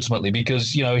Ronnie ultimately,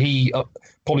 because he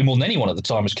probably more than anyone at the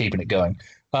time was keeping it going.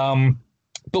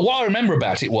 But what I remember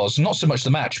about it was not so much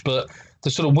the match, but the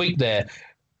sort of week there.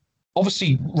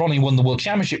 Obviously, Ronnie won the World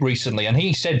Championship recently, and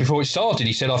he said before it started,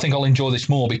 he said, I think I'll enjoy this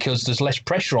more because there's less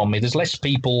pressure on me. There's less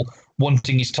people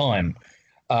wanting his time.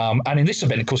 And in this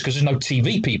event, of course, because there's no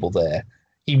TV people there,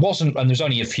 he wasn't, and there's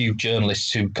only a few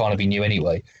journalists who kind of he knew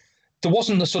anyway, there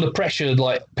wasn't the sort of pressure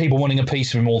like people wanting a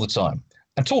piece of him all the time.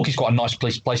 And Torquay's quite a nice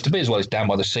place to be as well. It's down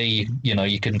by the sea.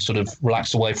 You can sort of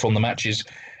relax away from the matches.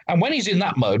 And when he's in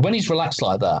that mode, when he's relaxed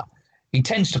like that, he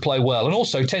tends to play well and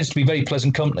also tends to be very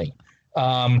pleasant company.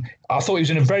 I thought he was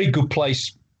in a very good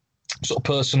place, sort of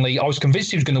personally. I was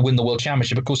convinced he was going to win the World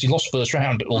Championship. Of course, he lost first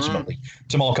round ultimately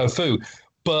to Marco Fu.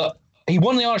 But he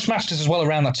won the Irish Masters as well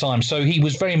around that time. So he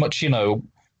was very much, sort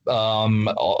of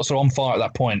on fire at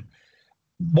that point.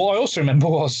 What I also remember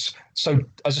was, so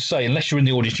as I say, unless you're in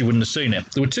the audience, you wouldn't have seen it.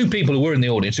 There were 2 people who were in the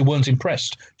audience who weren't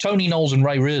impressed: Tony Knowles and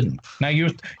Ray Reardon. Now,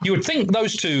 you would think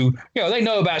those two, they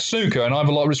know about snooker and I have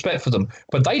a lot of respect for them,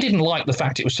 but they didn't like the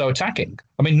fact it was so attacking.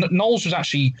 I mean, Knowles was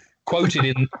actually quoted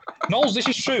in Knowles. This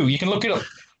is true. You can look it up.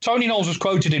 Tony Knowles was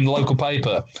quoted in the local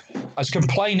paper as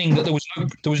complaining that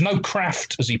there was no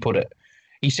craft, as he put it.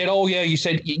 He said, "Oh yeah, you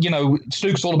said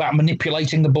snooker's all about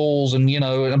manipulating the balls, and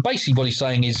and basically what he's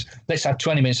saying is let's have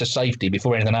 20 minutes of safety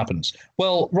before anything happens."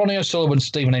 Well, Ronnie O'Sullivan and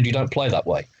Stephen Hendry don't play that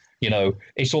way.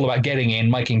 It's all about getting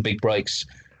in, making big breaks,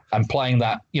 and playing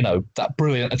that that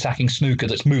brilliant attacking snooker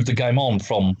that's moved the game on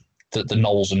from the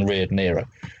Knowles and Reardon era.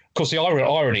 Of course, the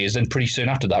irony is then pretty soon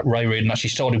after that, Ray Reardon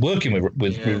actually started working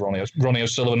with Ronnie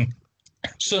O'Sullivan.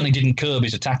 Certainly didn't curb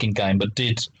his attacking game, but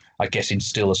did, I guess,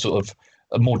 instill a sort of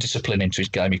a more discipline into his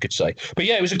game, you could say. But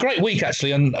yeah, it was a great week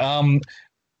actually, and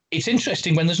it's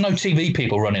interesting when there's no TV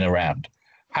people running around,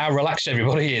 how relaxed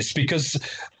everybody is, because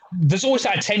there's always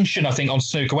that tension, I think, on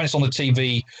snooker when it's on the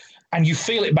TV, and you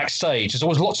feel it backstage. There's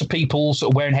always lots of people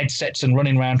sort of wearing headsets and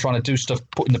running around trying to do stuff,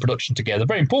 putting the production together,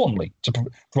 very importantly, to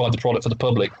provide the product for the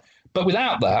public. But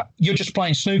without that, you're just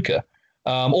playing snooker,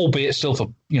 albeit still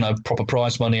for proper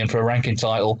prize money and for a ranking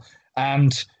title.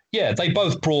 And yeah, they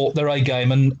both brought their A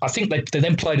game, and I think they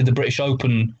then played in the British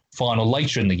Open final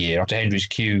later in the year after Hendry's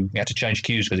cue. He had to change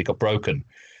cues because it got broken.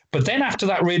 But then after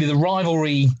that, really, the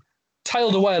rivalry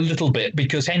tailed away a little bit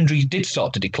because Hendry did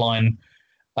start to decline.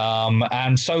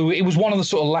 And so it was one of the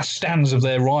sort of last stands of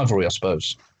their rivalry, I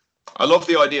suppose. I love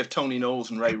the idea of Tony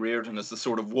Knowles and Ray Reardon as the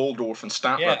sort of Waldorf and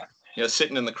Statler,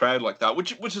 sitting in the crowd like that,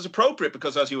 which is appropriate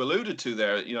because, as you alluded to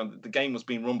there, the game was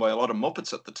being run by a lot of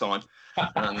Muppets at the time.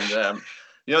 And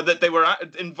that they were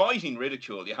inviting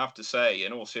ridicule, you have to say,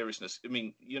 in all seriousness. I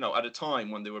mean, at a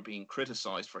time when they were being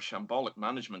criticised for shambolic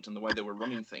management and the way they were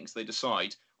running things, they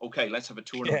decide, okay, let's have a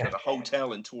tournament at a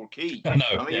hotel in Torquay.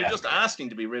 You're just asking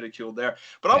to be ridiculed there.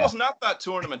 But I wasn't at that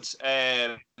tournament,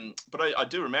 but I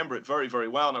do remember it very, very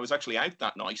well, and I was actually out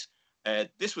that night.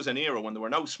 This was an era when there were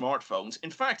no smartphones.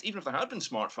 In fact, even if there had been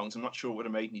smartphones, I'm not sure it would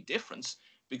have made any difference,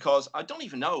 because I don't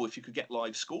even know if you could get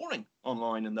live scoring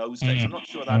online in those days. I'm not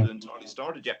sure that had entirely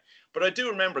started yet. But I do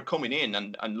remember coming in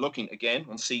and looking again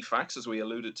on CFAX, as we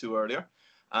alluded to earlier,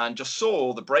 and just saw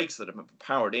all the breaks that have been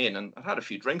powered in. And I'd had a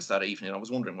few drinks that evening. I was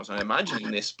wondering, was I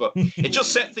imagining this? But it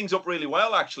just set things up really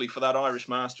well, actually, for that Irish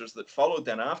Masters that followed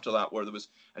then after that, where there was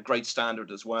a great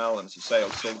standard as well. And as you say,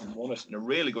 O'Sullivan won it in a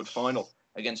really good final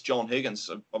against John Higgins.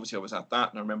 So obviously, I was at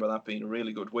that, and I remember that being a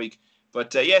really good week.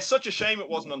 But such a shame it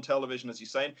wasn't on television, as you're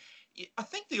saying. I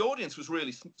think the audience was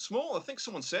really small. I think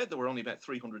someone said there were only about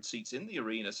 300 seats in the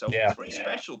arena, so it's very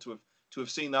special to have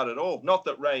seen that at all. Not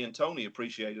that Ray and Tony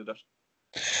appreciated it.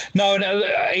 No,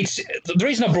 it's the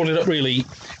reason I brought it up. Really,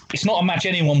 it's not a match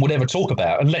anyone would ever talk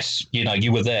about unless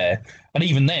you were there, and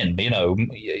even then,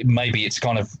 maybe it's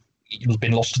kind of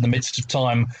been lost in the midst of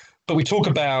time. But we talk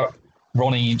about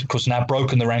Ronnie, of course, now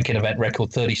broken the ranking event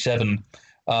record, 37.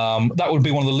 That would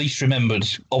be one of the least remembered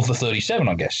of the 37,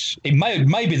 I guess. It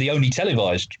may be the only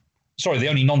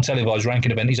non-televised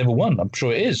ranking event he's ever won. I'm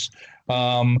sure it is.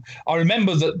 I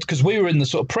remember that because we were in the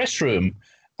sort of press room,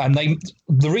 And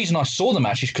the reason I saw the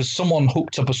match is because someone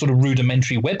hooked up a sort of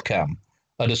rudimentary webcam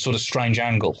at a sort of strange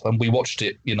angle, and we watched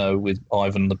it, with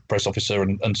Ivan, the press officer,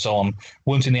 and so on,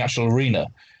 weren't in the actual arena.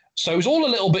 So it was all a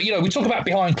little bit, we talk about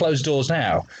behind closed doors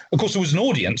now. Of course, there was an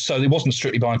audience, so it wasn't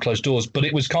strictly behind closed doors, but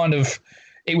it was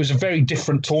it was a very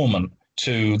different tournament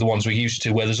to the ones we're used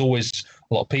to, where there's always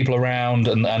a lot of people around,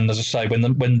 and as I say, when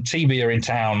TV are in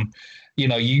town,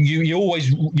 you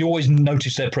always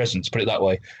notice their presence. Put it that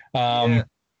way.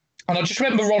 And I just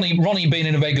remember Ronnie being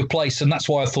in a very good place, and that's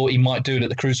why I thought he might do it at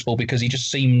the Crucible, because he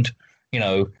just seemed,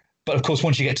 But of course,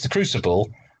 once you get to the Crucible,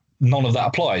 none of that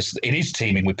applies. It is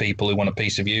teeming with people who want a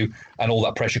piece of you, and all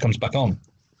that pressure comes back on.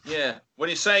 Yeah. When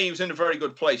you say he was in a very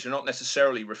good place, you're not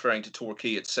necessarily referring to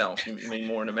Torquay itself. You mean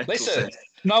more in a mental sense.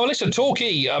 No, listen,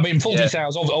 Torquay, full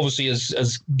details, obviously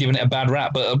has given it a bad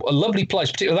rap, but a lovely place,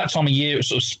 particularly that time of year. It was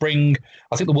sort of spring.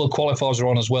 I think the World Qualifiers were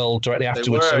on as well directly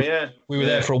afterwards. They were, We were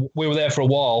there for a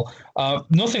while.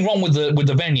 Nothing wrong with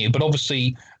the venue, but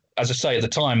obviously, as I say, at the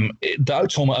time, the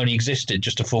tournament only existed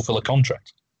just to fulfill a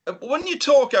contract. When you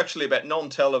talk actually about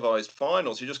non-televised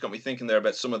finals, you just got me thinking there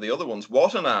about some of the other ones.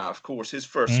 Watanabe, of course, his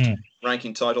first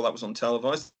ranking title, that was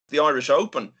untelevised. The Irish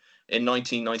Open in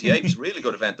 1998 was a really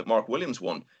good event that Mark Williams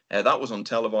won. That was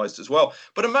untelevised as well.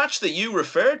 But a match that you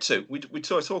referred to,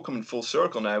 it's all coming full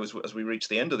circle now as we reach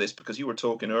the end of this, because you were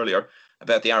talking earlier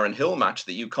about the Aaron Hill match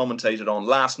that you commentated on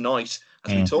last night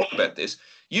as we talked about this.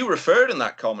 You referred in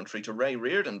that commentary to Ray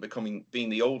Reardon being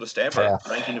the oldest ever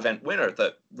ranking event winner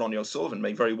that Ronnie O'Sullivan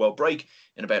may very well break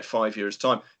in about 5 years'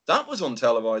 time. That was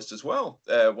untelevised as well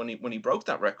when he broke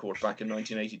that record back in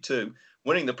 1982,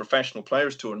 winning the Professional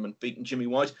Players Tournament, beating Jimmy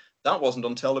White. That wasn't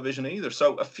on television either.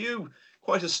 So a few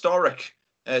quite historic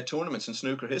tournaments in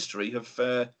snooker history have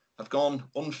gone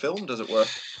unfilmed, as it were.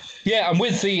 Yeah, and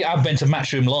with the advent of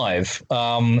Matchroom Live,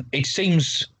 it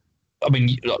seems...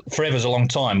 forever's a long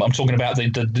time. I'm talking about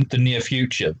the near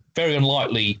future. Very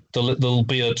unlikely there'll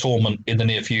be a tournament in the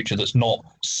near future that's not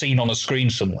seen on a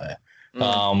screen somewhere.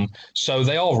 So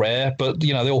they are rare, but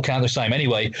they all count the same.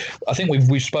 Anyway, I think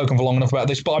we've spoken for long enough about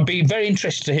this, but I'd be very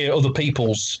interested to hear other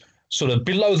people's sort of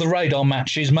below the radar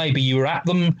matches. Maybe you were at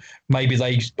them, maybe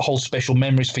they hold special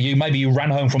memories for you, maybe you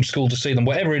ran home from school to see them.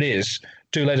 Whatever it is,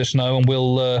 do let us know, and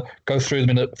we'll go through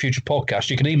them in a future podcast.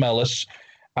 You can email us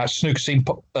at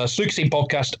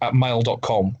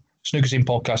snookerscenepodcast@mail.com.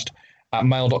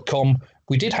 snookerscenepodcast@mail.com.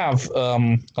 We did have,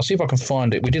 I'll see if I can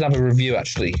find it. We did have a review,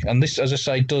 actually. And this, as I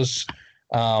say, does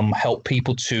help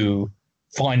people to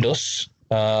find us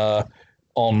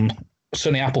on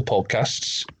certainly Apple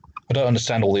Podcasts. I don't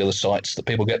understand all the other sites that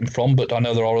people get them from, but I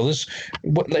know there are others.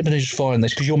 Let me just find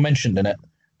this, because you're mentioned in it.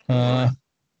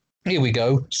 Here we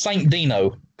go. Saint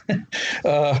Dino.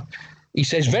 He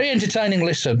says, very entertaining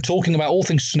listen, talking about all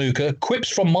things snooker, quips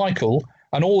from Michael,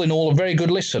 and all in all, a very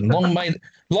good listen. Long may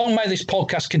this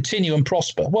podcast continue and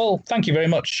prosper. Well, thank you very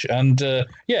much. And I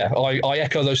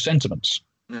echo those sentiments.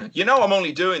 I'm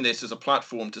only doing this as a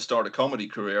platform to start a comedy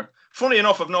career. Funny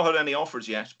enough, I've not had any offers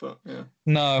yet, but yeah.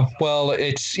 No, well,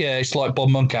 it's like Bob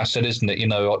Monkhouse said, isn't it?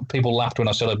 People laughed when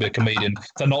I said I'd be a comedian.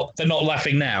 They're not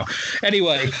laughing now.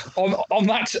 Anyway, on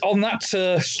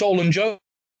that stolen joke.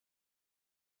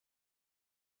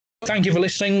 Thank you for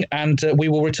listening, and we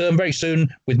will return very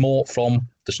soon with more from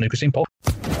the Snooker Scene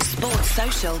Podcast. Sports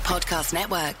Social Podcast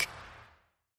Network.